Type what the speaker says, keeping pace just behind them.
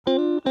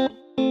You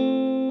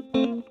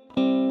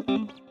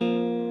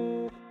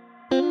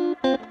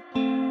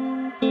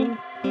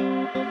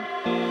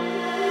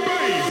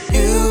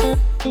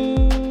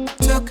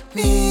took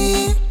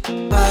me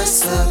by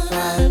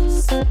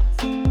surprise.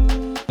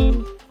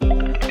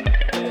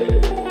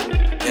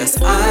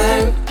 Yes,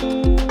 I'm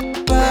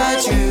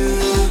glad you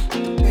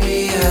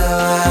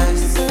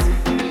realize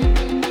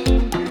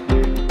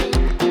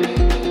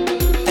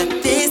that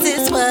this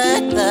is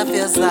what love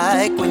feels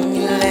like when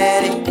you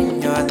let it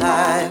in your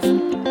life.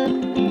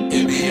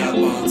 Hit me up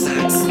on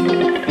text.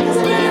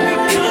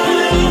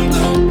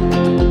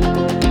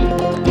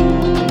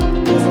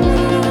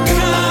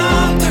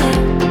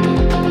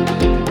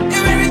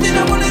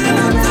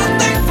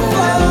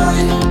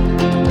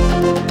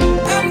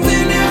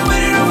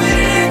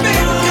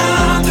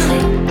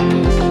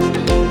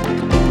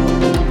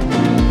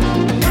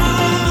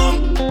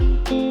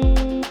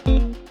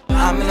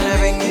 I'm gonna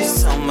bring you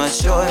so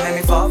much joy, made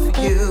me fall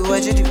for you.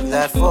 What'd you do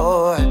that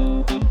for?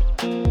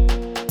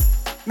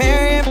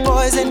 Marrying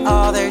boys and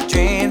all their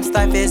dreams.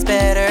 Life is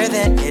better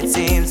than it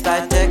seems.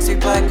 By text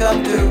reply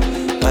come through,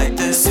 like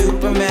the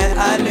Superman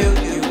I knew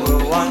you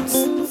were once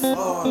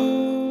before.